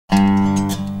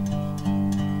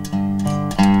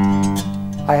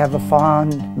I have a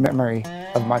fond memory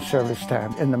of my service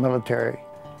time in the military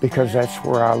because that's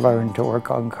where I learned to work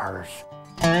on cars.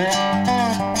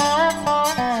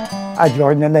 I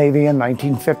joined the Navy in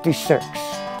 1956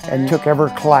 and took every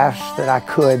class that I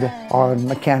could on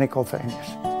mechanical things.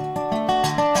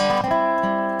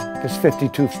 This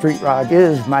 52 street rod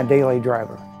is my daily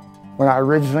driver. When I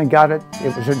originally got it,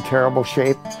 it was in terrible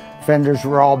shape. Fenders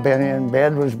were all bent in,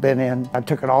 bed was bent in. I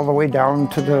took it all the way down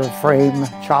to the frame,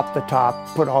 chopped the top,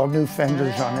 put all new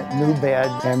fenders on it, new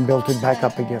bed, and built it back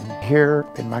up again here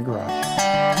in my garage.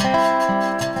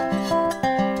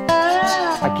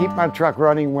 I keep my truck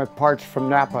running with parts from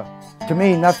NAPA. To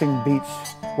me, nothing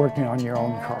beats working on your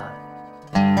own car.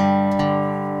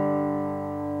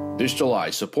 This July,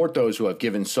 support those who have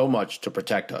given so much to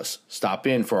protect us. Stop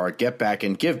in for our Get Back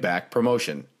and Give Back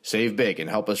promotion. Save big and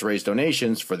help us raise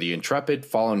donations for the Intrepid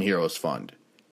Fallen Heroes Fund.